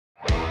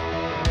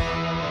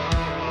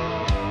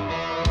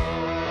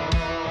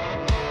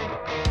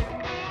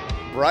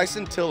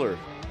Bryson Tiller,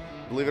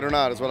 believe it or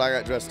not, is what I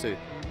got dressed to.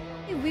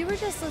 We were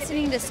just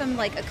listening to some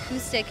like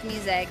acoustic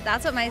music.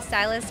 That's what my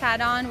stylist had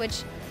on,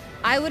 which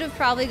I would have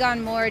probably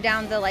gone more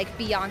down the like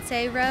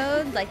Beyonce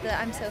road, like the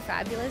I'm So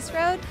Fabulous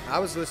road. I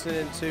was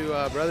listening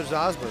to Brothers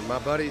Osborne, my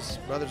buddy's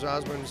Brothers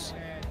Osborne's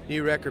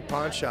new record,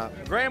 Pawn Shop.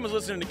 Graham was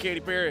listening to Katy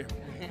Perry.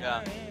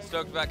 Yeah,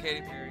 stoked about Katy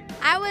Perry.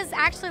 I was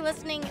actually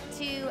listening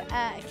to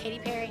Katy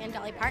Perry and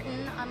Dolly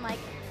Parton on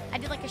I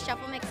did like a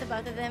shuffle mix of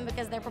both of them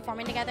because they're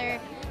performing together,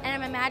 and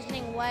I'm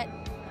imagining what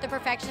the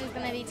perfection is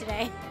going to be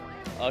today.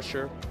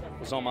 Usher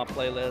was on my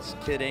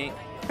playlist. Kid Ink.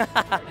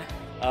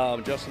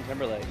 Justin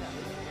Timberlake.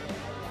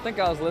 I think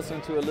I was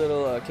listening to a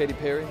little Katy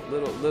Perry,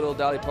 little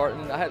Dolly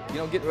Parton. I had,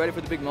 getting ready for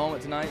the big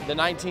moment tonight. The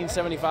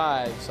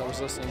 1975s I was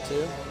listening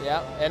to,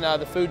 yeah, and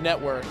the Food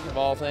Network of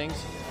all things.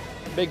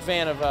 Big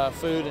fan of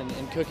food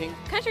and cooking.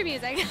 Country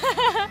music,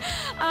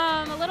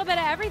 a little bit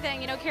of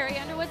everything. Carrie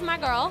Underwood's my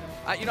girl.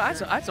 I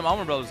had some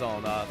Allman Brothers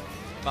on.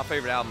 My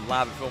favorite album,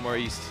 Live at Fillmore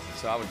East.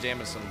 So I was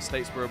jamming some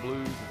Statesboro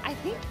blues. I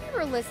think we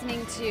were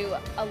listening to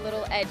a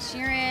little Ed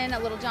Sheeran, a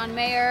little John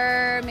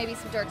Mayer, maybe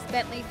some Dierks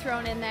Bentley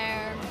thrown in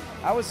there.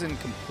 I was in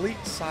complete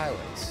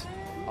silence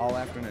all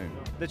afternoon.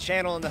 The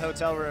channel in the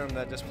hotel room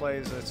that just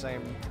plays the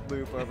same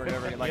loop over and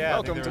over again, yeah,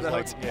 welcome to the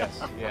hotel.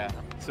 Yes, yeah.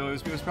 So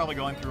it was probably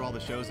going through all the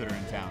shows that are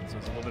in town, so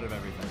it's a little bit of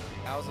everything.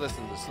 I was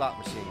listening to slot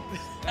machines.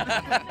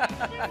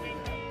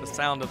 The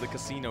sound of the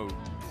casino.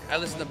 I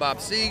listened to Bob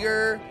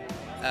Seger,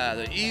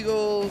 the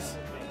Eagles,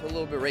 a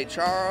little bit of Ray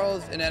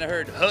Charles, and then I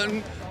heard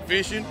hunting,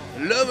 fishing,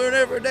 loving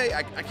every day.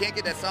 I can't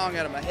get that song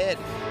out of my head.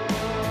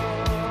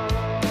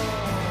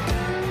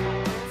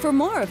 For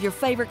more of your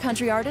favorite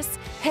country artists,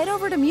 head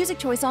over to Music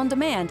Choice On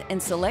Demand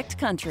and select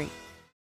country.